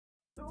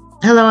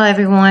Hello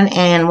everyone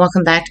and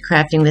welcome back to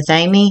Crafting with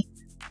Amy.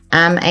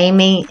 I'm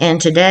Amy and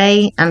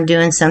today I'm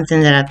doing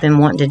something that I've been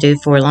wanting to do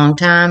for a long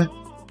time.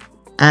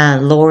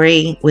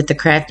 Lori with the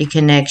Crafty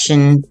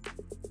Connection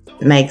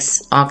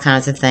makes all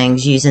kinds of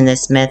things using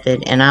this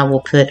method, and I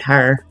will put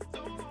her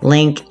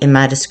link in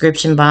my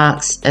description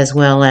box as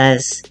well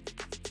as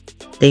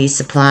the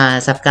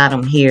supplies. I've got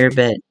them here,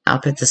 but I'll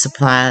put the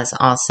supplies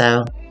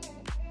also.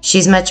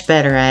 She's much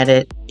better at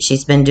it.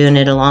 She's been doing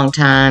it a long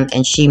time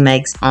and she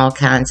makes all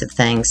kinds of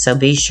things. So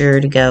be sure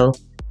to go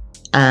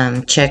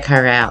check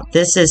her out.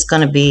 This is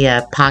going to be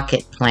a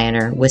pocket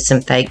planner with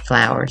some fake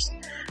flowers.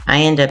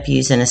 I end up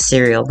using a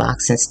cereal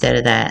box instead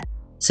of that.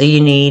 So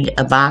you need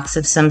a box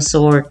of some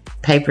sort,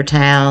 paper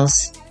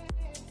towels,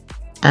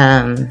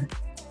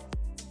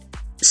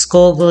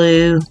 school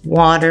glue,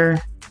 water,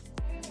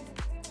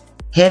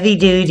 heavy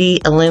duty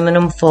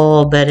aluminum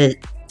foil, but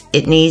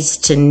it needs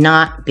to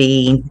not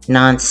be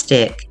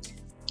non-stick,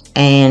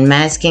 and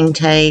masking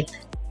tape,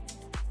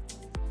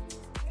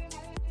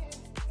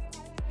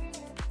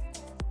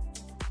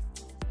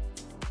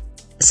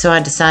 so I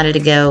decided to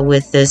go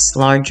with this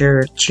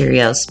larger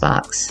Cheerios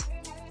box.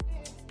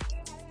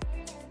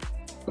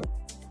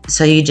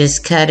 So you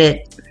just cut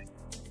it.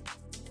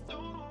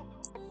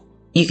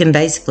 You can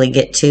basically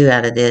get two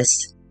out of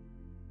this.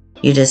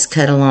 You just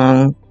cut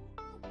along,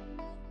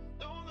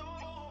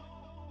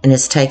 and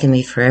it's taken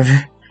me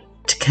forever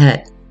to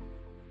cut.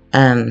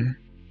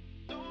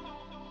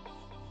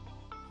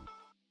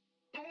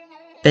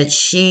 But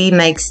she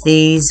makes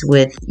these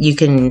with, you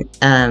can,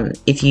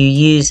 if you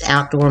use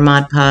outdoor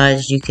Mod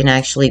Podge, you can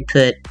actually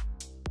put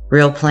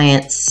real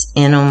plants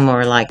in them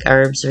or like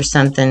herbs or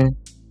something.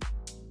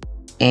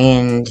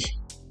 And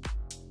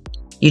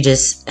you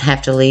just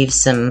have to leave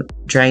some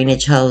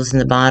drainage holes in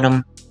the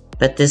bottom.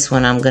 But this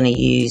one I'm going to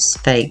use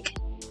fake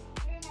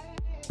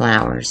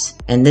flowers.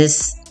 And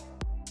this,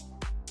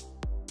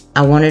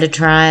 I wanted to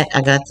try it.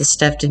 I got the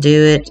stuff to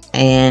do it,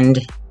 and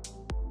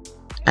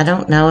I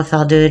don't know if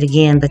I'll do it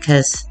again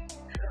because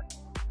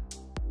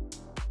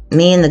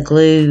me and the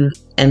glue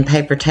and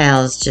paper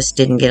towels just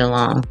didn't get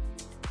along.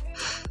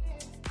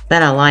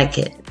 But I like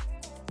it.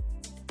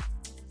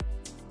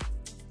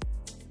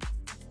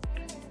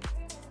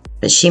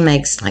 But she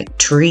makes like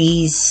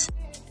trees.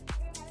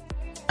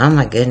 Oh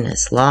my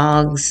goodness,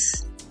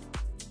 logs.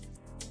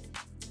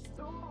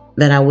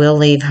 But I will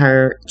leave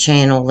her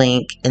channel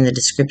link in the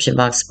description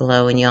box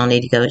below, and y'all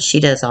need to go. She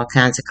does all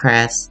kinds of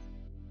crafts.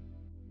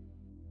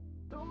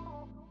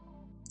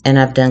 And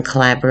I've done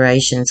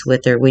collaborations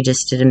with her. We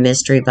just did a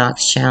mystery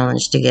box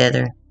challenge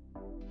together.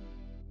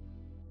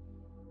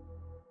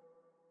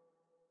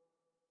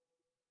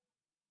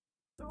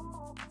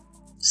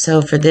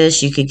 So for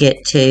this, you could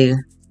get two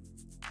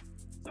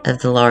of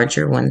the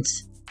larger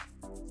ones.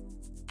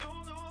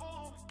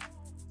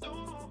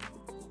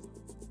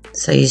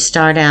 So you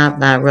start out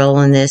by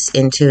rolling this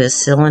into a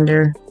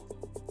cylinder.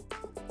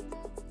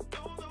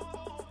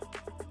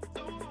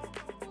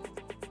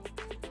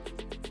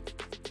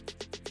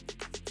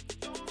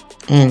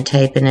 And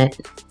taping it.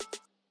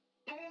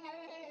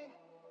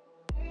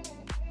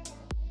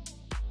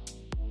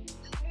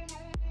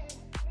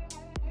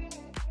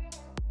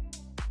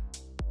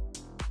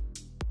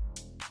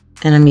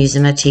 And I'm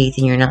using my teeth,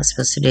 and you're not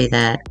supposed to do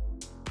that.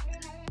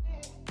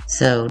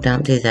 So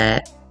don't do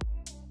that.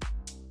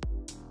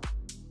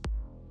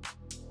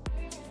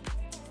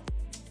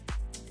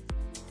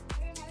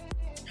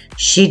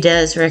 She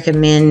does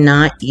recommend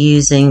not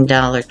using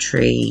Dollar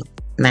Tree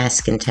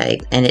masking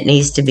tape, and it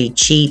needs to be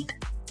cheap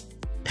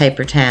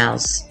paper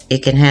towels. It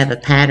can have a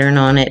pattern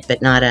on it,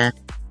 but not a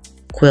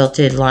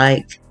quilted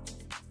like,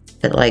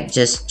 but like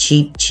just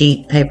cheap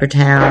paper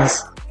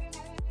towels.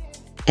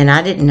 And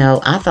I didn't know,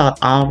 I thought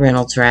all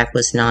Reynolds Wrap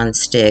was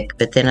non-stick,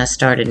 but then I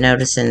started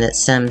noticing that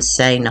some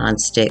say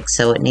non-stick,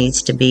 so it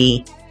needs to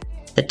be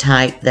the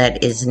type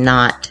that is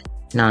not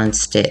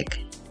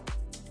non-stick.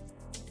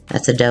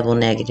 That's a double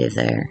negative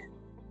there.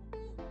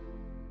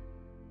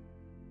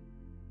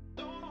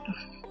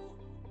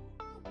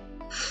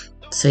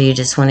 So you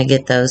just want to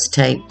get those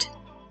taped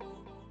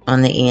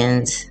on the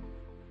ends.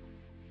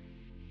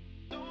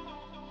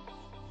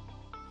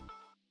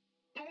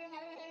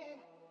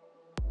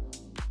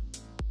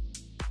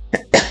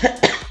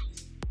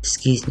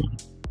 Excuse me.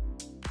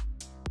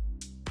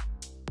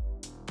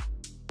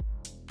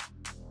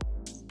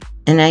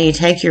 And now you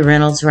take your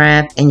Reynolds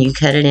Wrap and you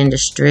cut it into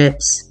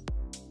strips.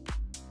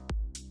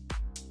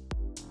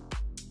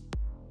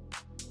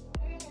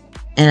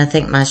 And I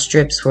think my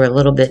strips were a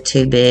little bit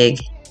too big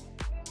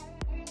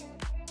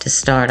to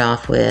start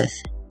off with,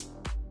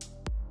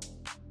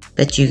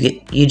 but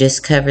you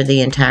just cover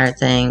the entire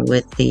thing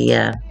with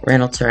the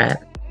Reynolds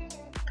Wrap,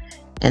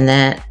 and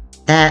that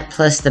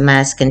plus the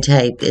masking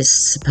tape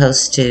is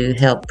supposed to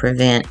help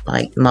prevent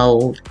like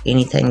mold,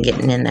 anything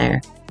getting in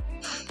there.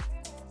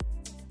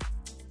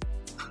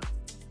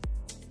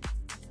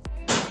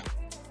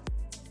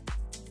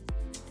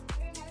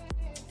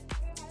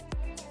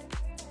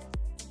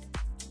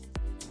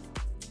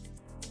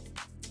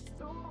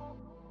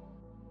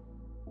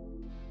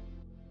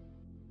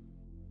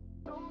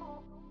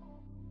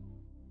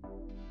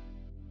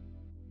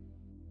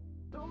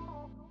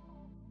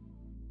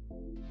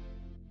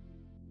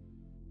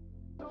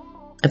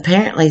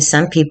 Apparently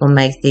some people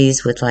make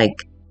these with like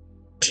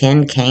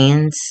tin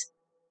cans.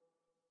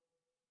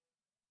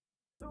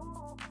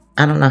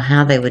 I don't know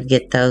how they would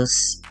get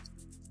those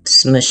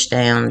smushed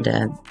down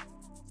to...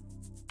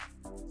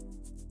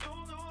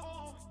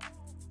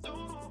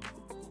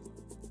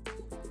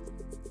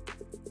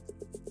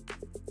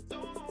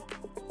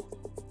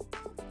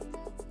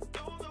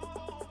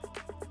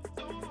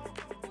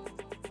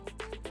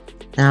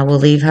 I will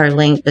leave her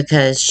link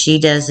because she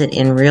does it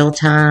in real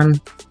time,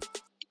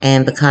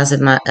 and because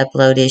of my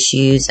upload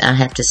issues, I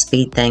have to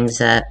speed things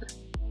up.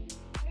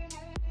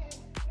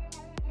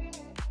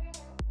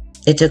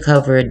 It took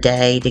over a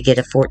day to get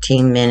a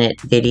 14-minute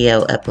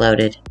video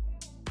uploaded.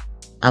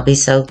 I'll be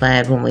so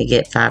glad when we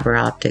get fiber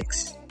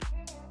optics.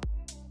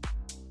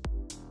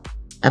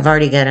 I've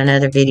already got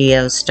another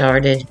video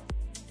started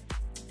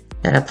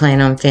that I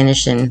plan on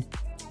finishing.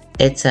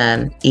 It's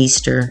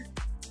Easter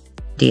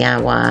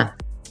DIY.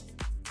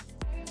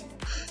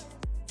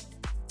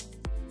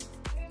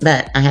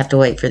 But I have to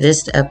wait for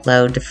this to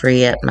upload to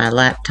free up my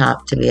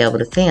laptop to be able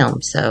to film.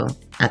 So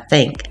I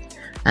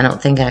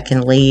don't think I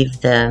can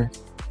leave the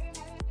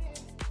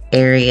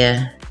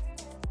area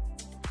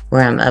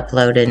where I'm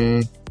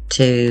uploading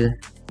to.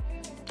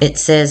 It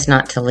says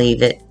not to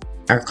leave it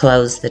or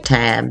close the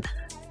tab.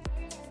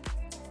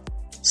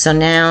 So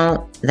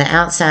now the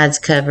outside's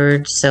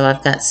covered, so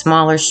I've got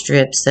smaller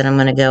strips that I'm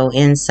going to go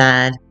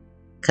inside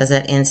because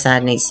that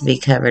inside needs to be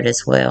covered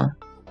as well.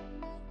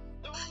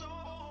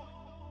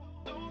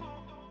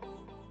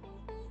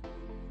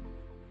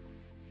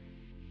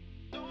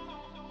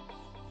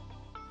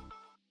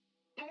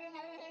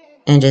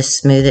 And just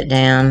smooth it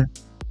down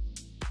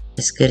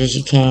as good as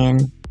you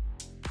can.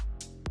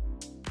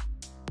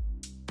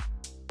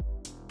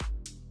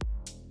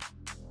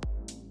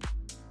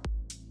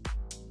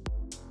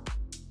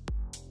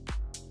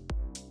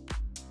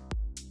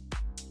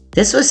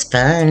 This was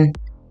fun.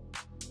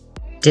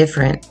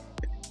 Different.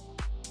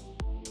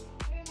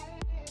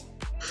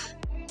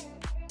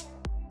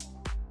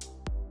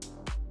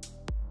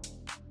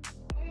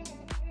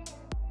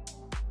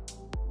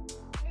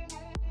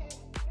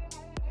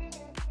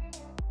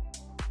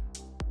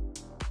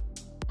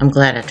 I'm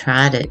glad I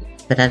tried it,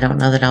 but I don't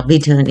know that I'll be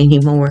doing it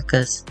anymore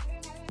because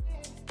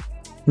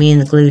me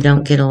and the glue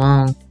don't get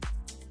along.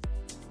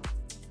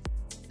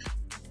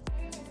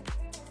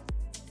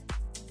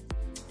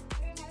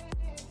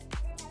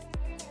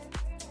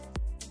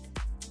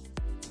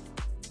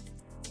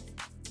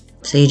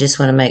 So you just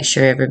want to make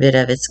sure every bit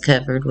of it's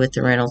covered with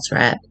the Reynolds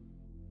Wrap.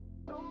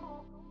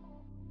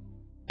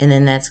 And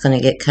then that's going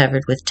to get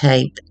covered with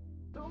tape.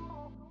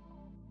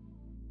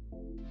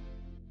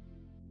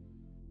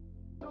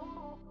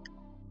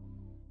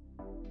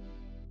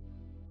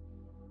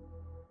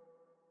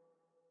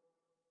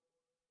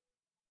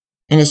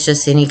 And it's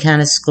just any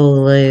kind of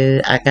school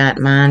glue. I got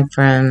mine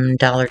from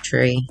Dollar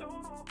Tree.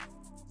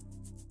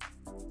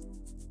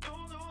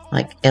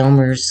 Like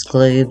Elmer's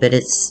glue, but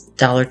it's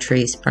Dollar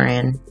Tree's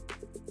brand.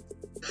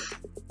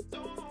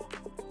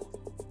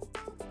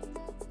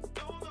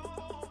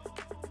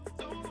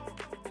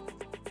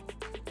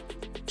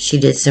 She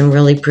did some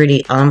really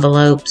pretty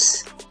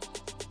envelopes.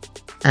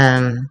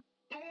 I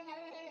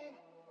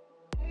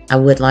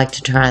would like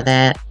to try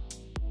that.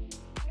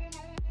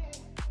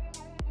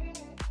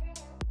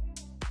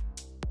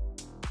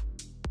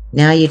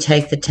 Now you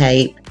take the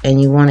tape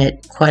and you want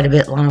it quite a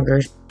bit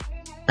longer,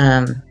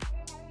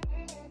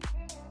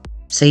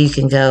 so you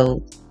can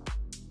go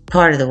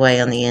part of the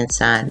way on the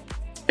inside.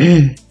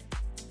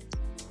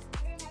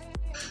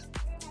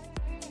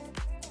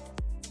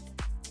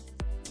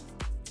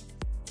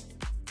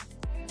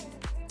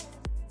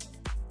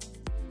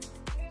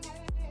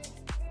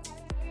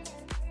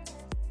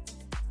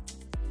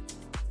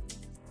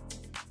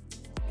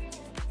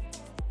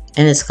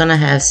 And it's going to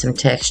have some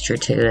texture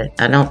to it.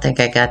 I don't think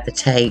I got the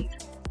tape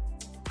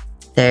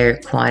there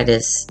quite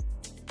as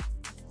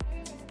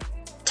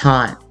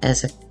taut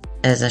as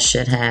I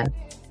should have.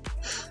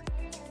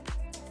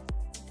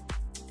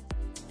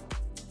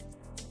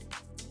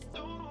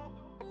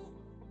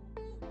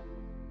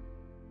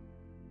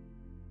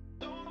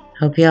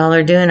 Hope y'all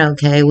are doing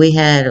okay. We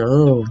had,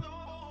 I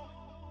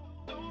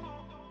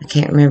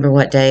can't remember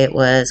what day it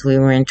was. We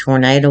were in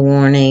tornado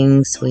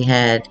warnings. We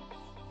had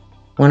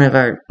one of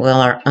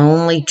our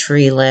only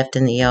tree left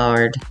in the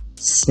yard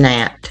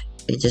snapped.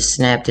 It just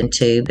snapped in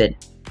two, but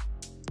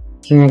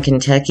here in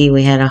Kentucky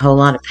we had a whole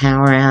lot of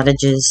power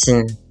outages,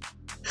 and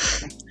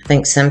I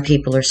think some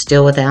people are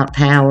still without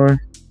power.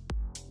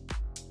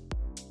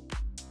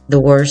 The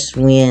worst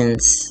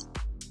winds,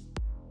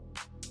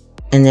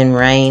 and then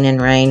rain and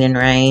rain and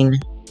rain.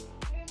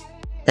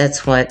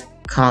 That's what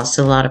caused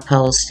a lot of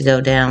poles to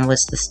go down,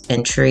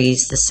 and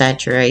trees, the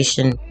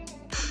saturation.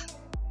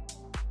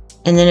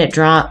 And then it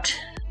dropped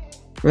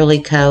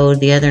really cold.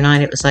 The other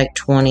night it was like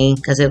 20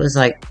 because it was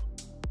like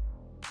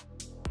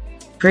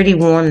pretty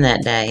warm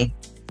that day.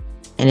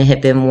 And it had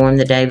been warm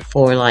the day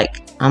before,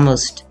 like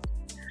almost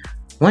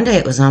One day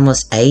it was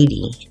almost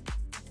 80.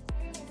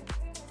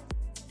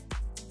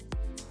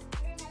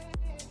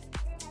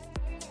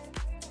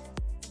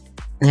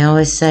 They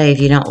always say if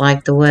you don't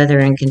like the weather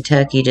in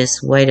Kentucky,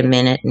 just wait a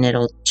minute and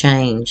it'll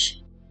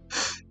change.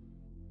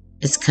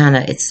 It's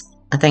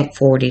I think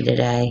 40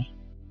 today.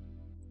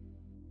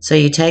 So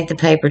you take the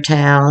paper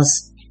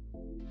towels,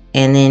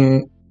 and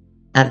then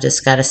I've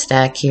just got a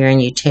stack here,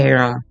 and you tear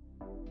them.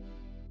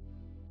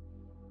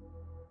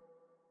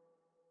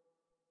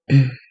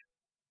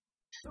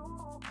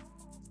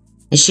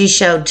 And she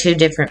showed two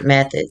different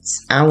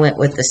methods. I went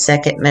with the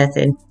second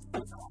method.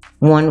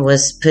 One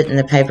was putting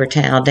the paper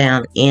towel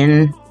down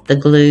in the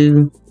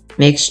glue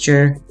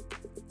mixture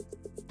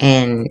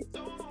and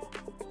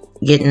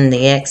getting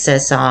the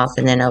excess off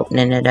and then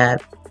opening it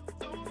up.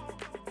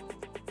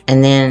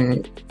 And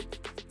then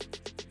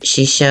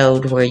she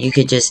showed where you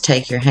could just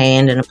take your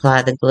hand and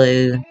apply the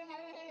glue.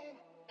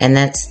 And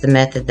that's the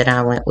method that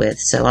I went with.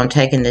 So I'm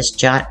taking this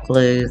Jot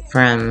glue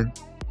from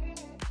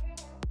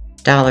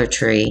Dollar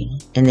Tree,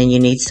 and then you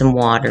need some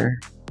water.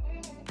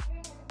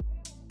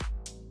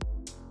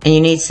 And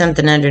you need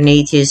something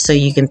underneath you so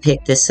you can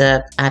pick this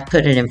up. I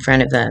put it in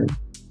front of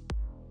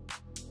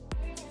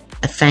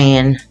a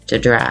fan to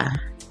dry.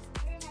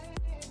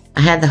 I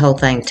had the whole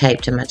thing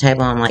taped to my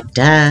table. I'm like,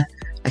 duh,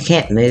 I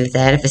can't move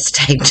that if it's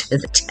taped to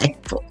the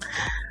table.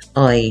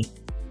 Oy.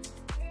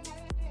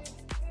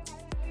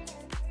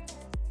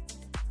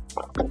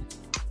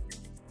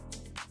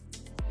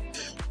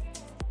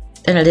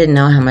 And I didn't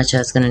know how much I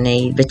was going to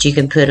need, but you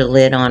can put a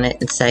lid on it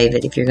and save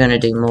it if you're going to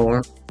do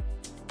more.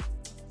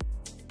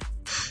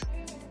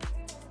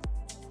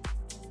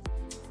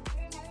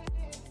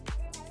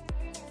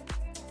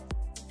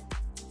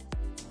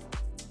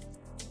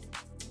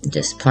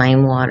 Just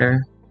plain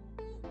water.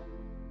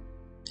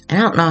 I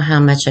don't know how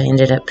much I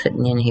ended up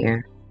putting in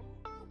here.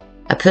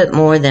 I put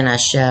more than I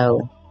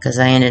show because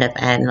I ended up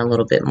adding a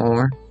little bit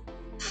more.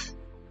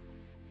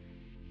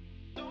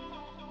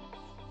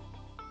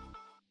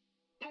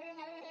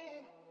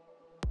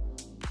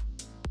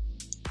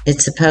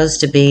 It's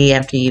supposed to be,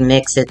 after you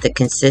mix it, the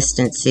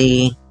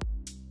consistency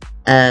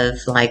of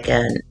like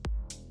a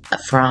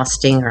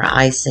frosting or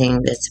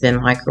icing that's been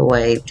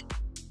microwaved.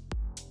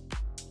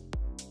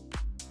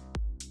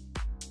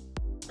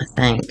 I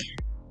think.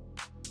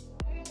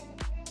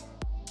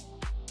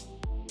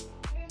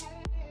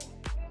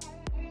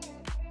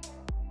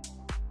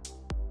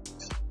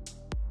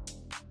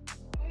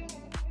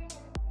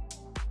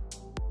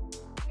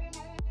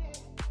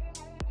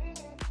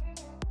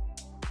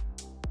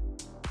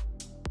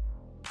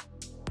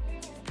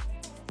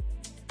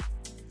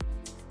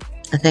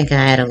 I think I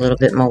add a little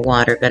bit more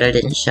water, but I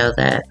didn't show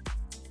that.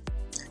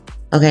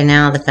 Okay,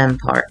 now the fun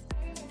part.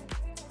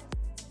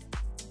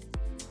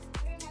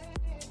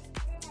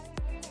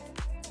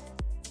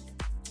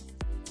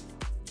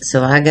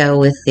 So I go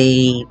with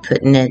the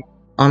putting it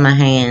on my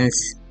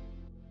hands,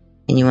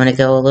 and you want to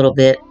go a little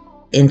bit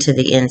into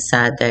the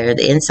inside there.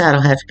 The inside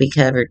will have to be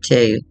covered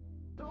too.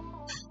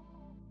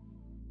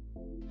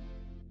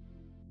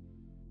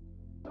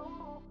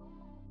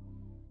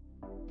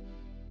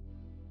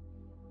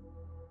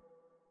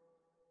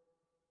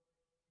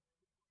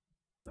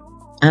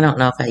 I don't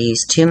know if I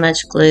used too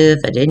much glue, if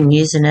I didn't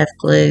use enough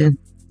glue.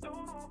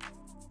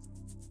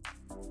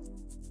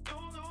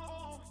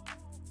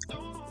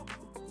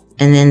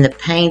 And then the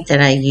paint that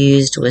I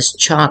used was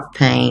chalk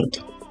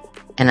paint,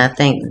 and I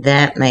think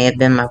that may have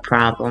been my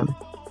problem,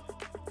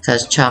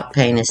 because chalk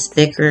paint is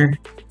thicker.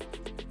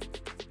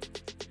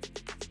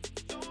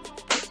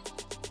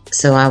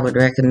 So I would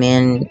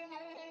recommend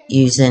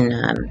using,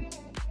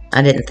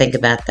 I didn't think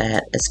about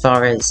that as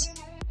far as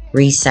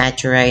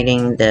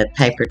resaturating the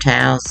paper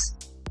towels,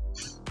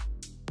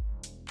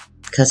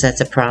 because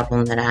that's a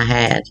problem that I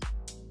had.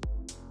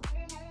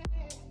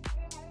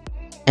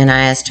 And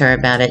I asked her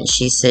about it, and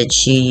she said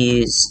she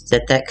used,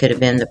 that could have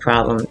been the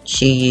problem.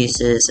 She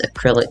uses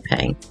acrylic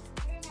paint.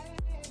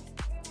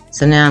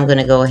 So now I'm going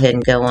to go ahead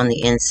and go on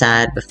the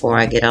inside before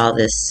I get all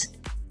this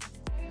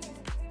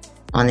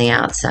on the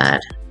outside.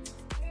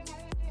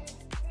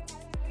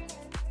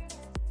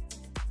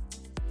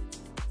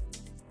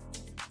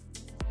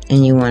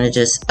 And you want to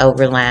just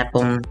overlap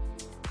them.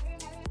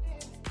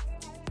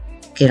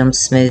 Get them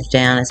smoothed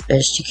down as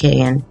best you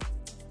can.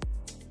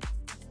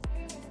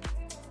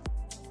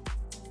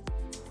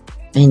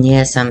 And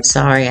yes, I'm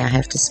sorry I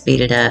have to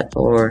speed it up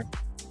or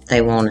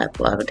they won't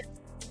upload.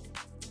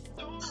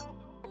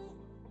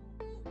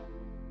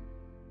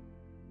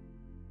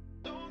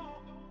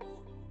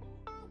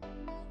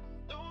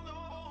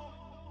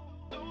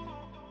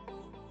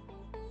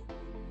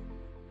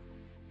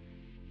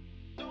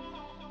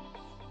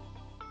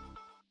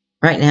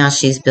 Right now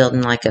she's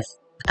building like a,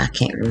 I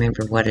can't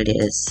remember what it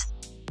is.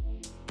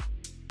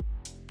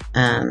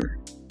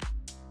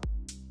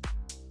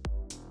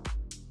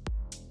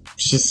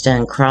 She's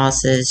done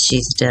crosses,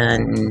 she's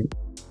done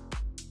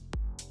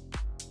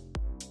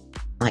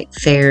like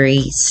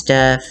fairy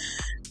stuff.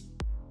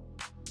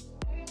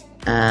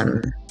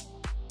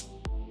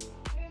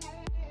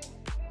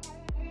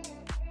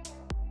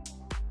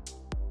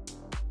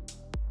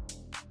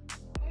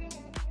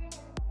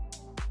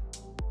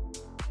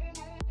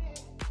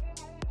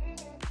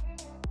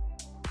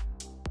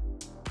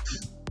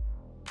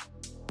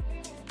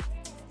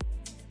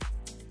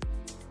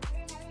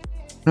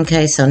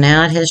 Okay, so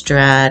now it has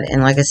dried,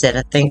 and like I said,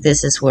 I think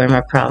this is where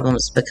my problem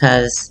is,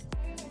 because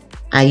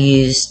I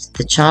used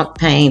the chalk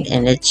paint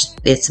and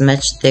it's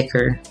much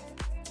thicker,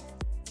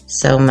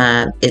 so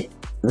it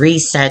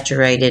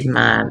resaturated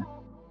my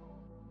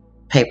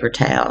paper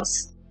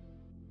towels.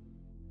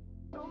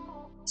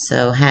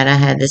 So had I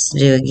had this to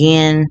do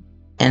again,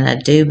 and I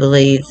do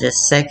believe the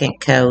second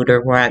coat,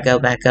 or where I go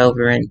back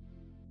over and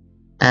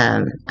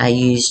I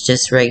use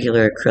just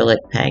regular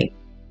acrylic paint.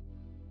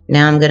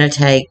 Now I'm going to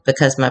take,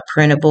 because my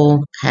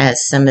printable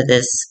has some of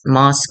this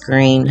moss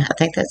green, I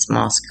think that's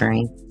moss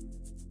green,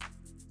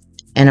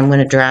 and I'm going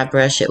to dry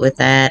brush it with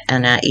that,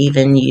 and I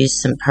even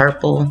use some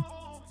purple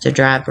to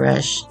dry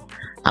brush.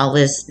 I'll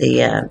list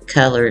the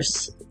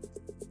colors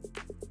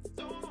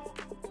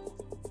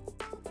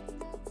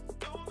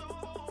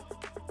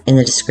in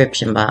the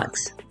description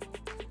box.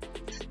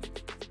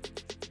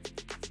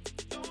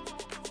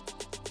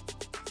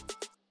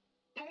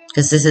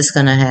 Because this is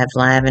going to have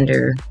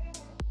lavender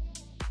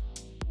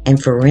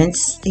and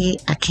Forsythia,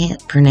 I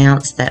can't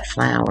pronounce that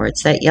flower.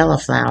 It's that yellow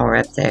flower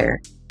up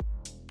there.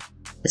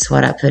 Is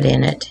what I put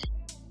in it.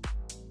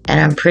 And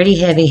I'm pretty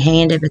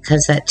heavy-handed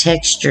because that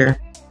texture.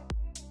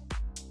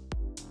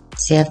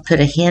 See, I've put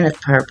a hint of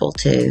purple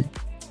too.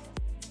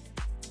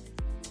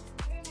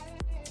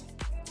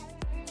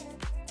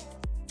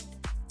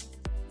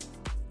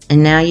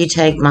 And now you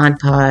take Mod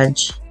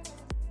Podge.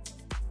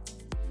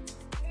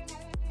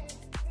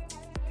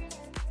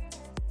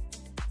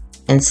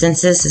 And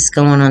since this is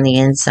going on the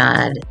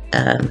inside,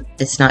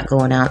 it's not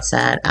going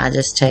outside, I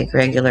just take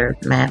regular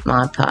matte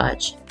Mod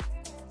Podge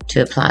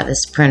to apply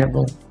this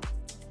printable.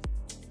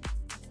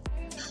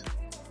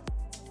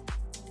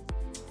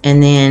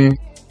 And then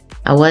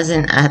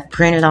I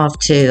printed off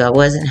two. I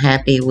wasn't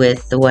happy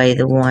with the way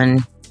the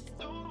one,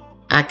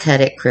 I cut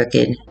it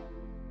crooked.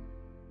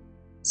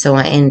 So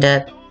I end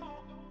up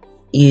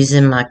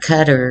using my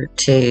cutter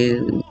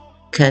to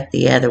cut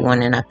the other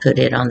one, and I put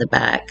it on the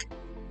back.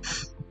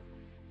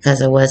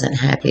 Because I wasn't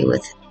happy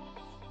with it.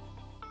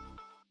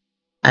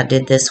 I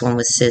did this one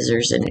with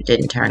scissors and it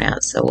didn't turn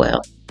out so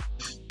well.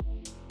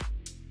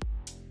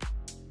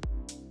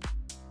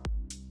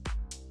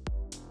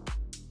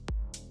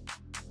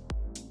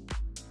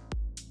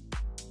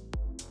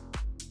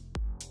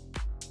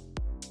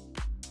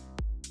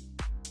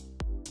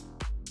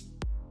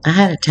 I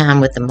had a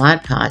time with the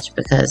Mod Podge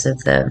because of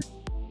the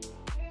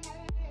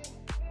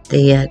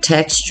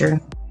texture.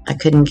 I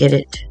couldn't get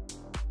it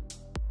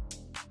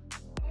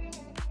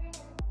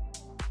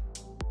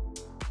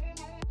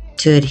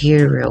to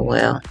adhere real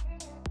well.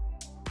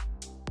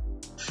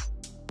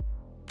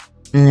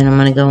 And then I'm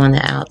going to go on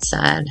the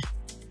outside.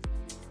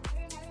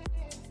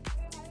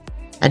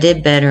 I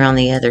did better on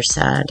the other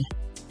side.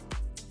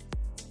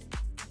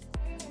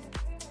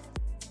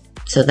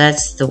 So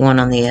that's the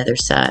one on the other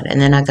side. And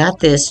then I got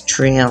this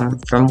trim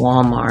from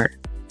Wal Mart.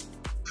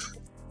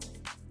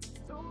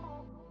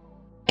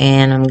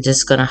 And I'm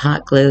just going to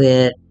hot glue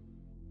it,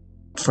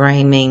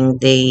 framing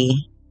the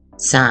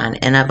sign.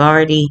 And I've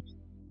already,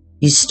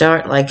 you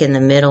start like in the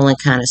middle and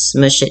kind of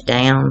smush it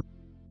down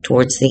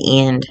towards the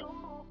end,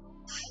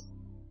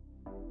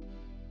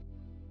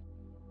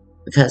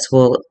 because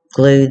we'll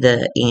glue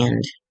the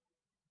end.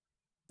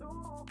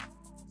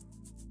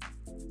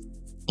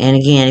 And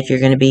again, if you're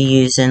going to be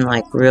using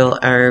like real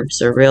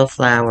herbs or real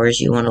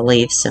flowers, you want to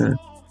leave some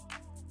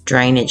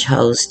drainage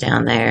holes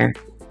down there.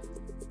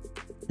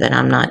 But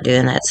I'm not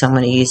doing that, so I'm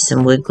going to use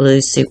some wood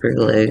glue, super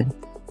glue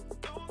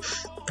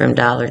from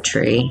Dollar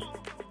Tree.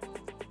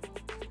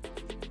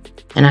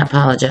 And I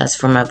apologize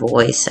for my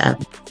voice.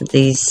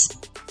 These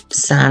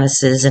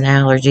sinuses and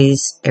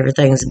allergies,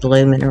 everything's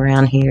blooming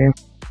around here.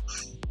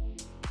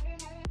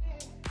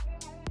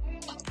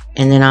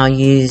 And then I'll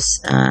use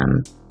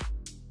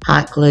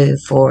hot glue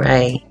for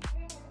a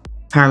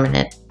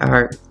permanent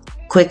or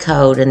quick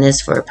hold, and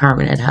this for a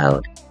permanent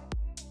hold.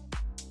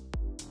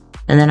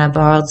 And then I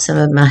borrowed some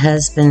of my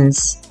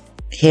husband's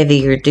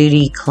heavier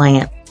duty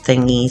clamp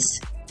thingies,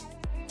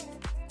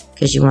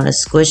 because you want to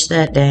squish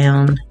that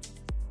down.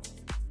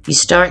 You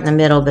start in the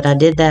middle, but I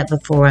did that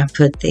before I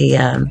put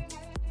the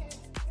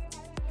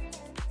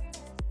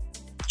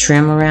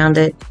trim around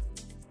it.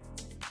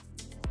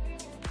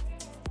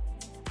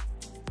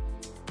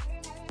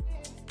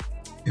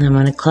 And I'm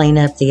going to clean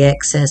up the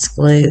excess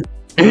glue.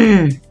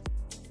 I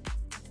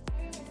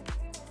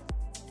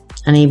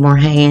need more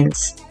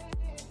hands.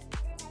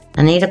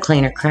 I need a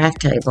cleaner craft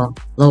table.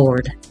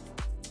 Lord,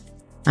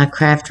 my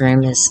craft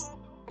room is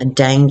a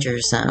danger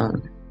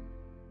zone.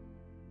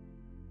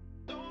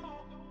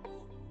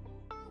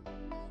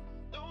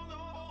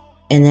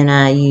 And then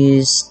I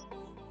use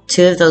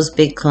 2 of those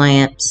big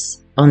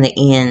clamps on the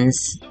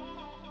ends.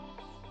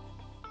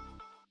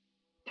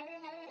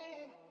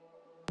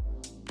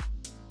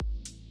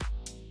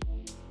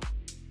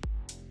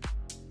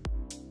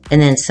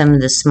 And then some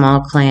of the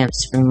small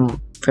clamps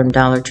from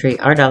Dollar Tree.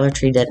 Our Dollar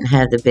Tree doesn't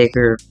have the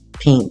bigger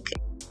pink.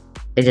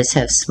 They just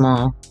have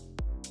small.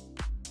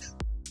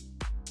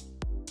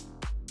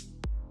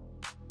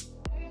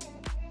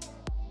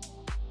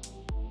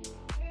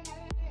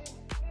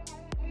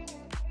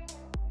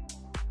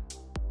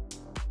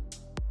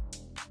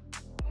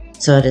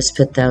 So I just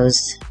put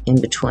those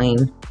in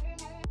between.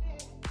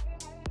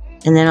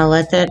 And then I'll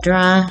let that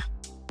dry.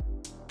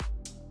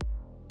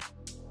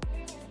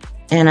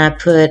 And I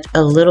put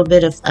a little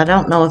bit of, I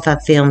don't know if I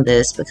filmed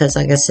this because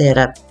like I said,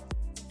 I'm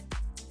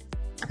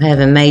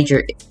having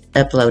major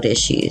upload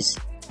issues.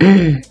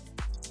 I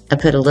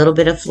put a little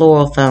bit of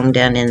floral foam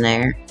down in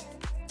there.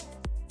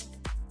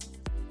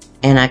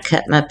 And I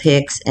cut my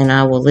picks, and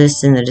I will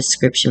list in the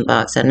description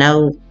box. I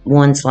know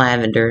one's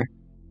lavender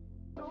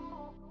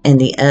and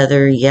the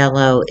other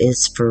yellow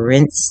is for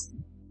rinse.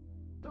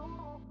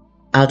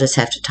 I'll just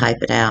have to type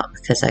it out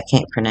because I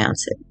can't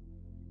pronounce it.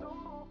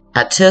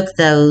 I took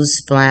those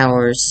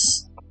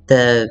flowers,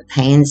 the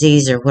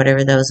pansies or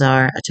whatever those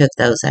are, I took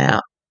those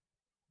out.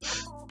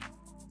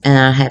 And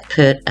I had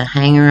put a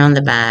hanger on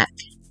the back,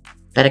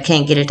 but I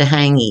can't get it to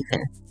hang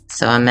even,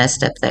 so I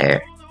messed up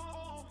there.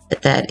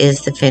 But that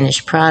is the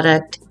finished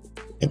product.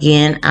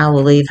 Again, I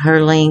will leave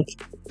her link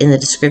in the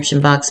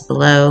description box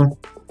below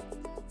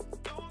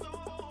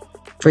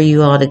for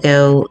you all to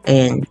go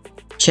and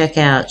check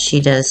out.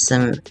 She does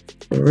some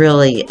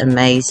really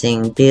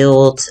amazing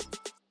builds,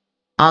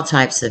 all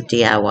types of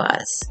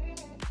DIYs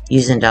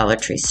using Dollar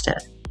Tree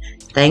stuff.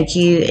 Thank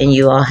you, and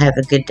you all have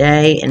a good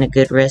day and a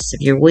good rest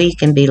of your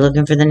week, and be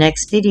looking for the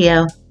next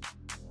video.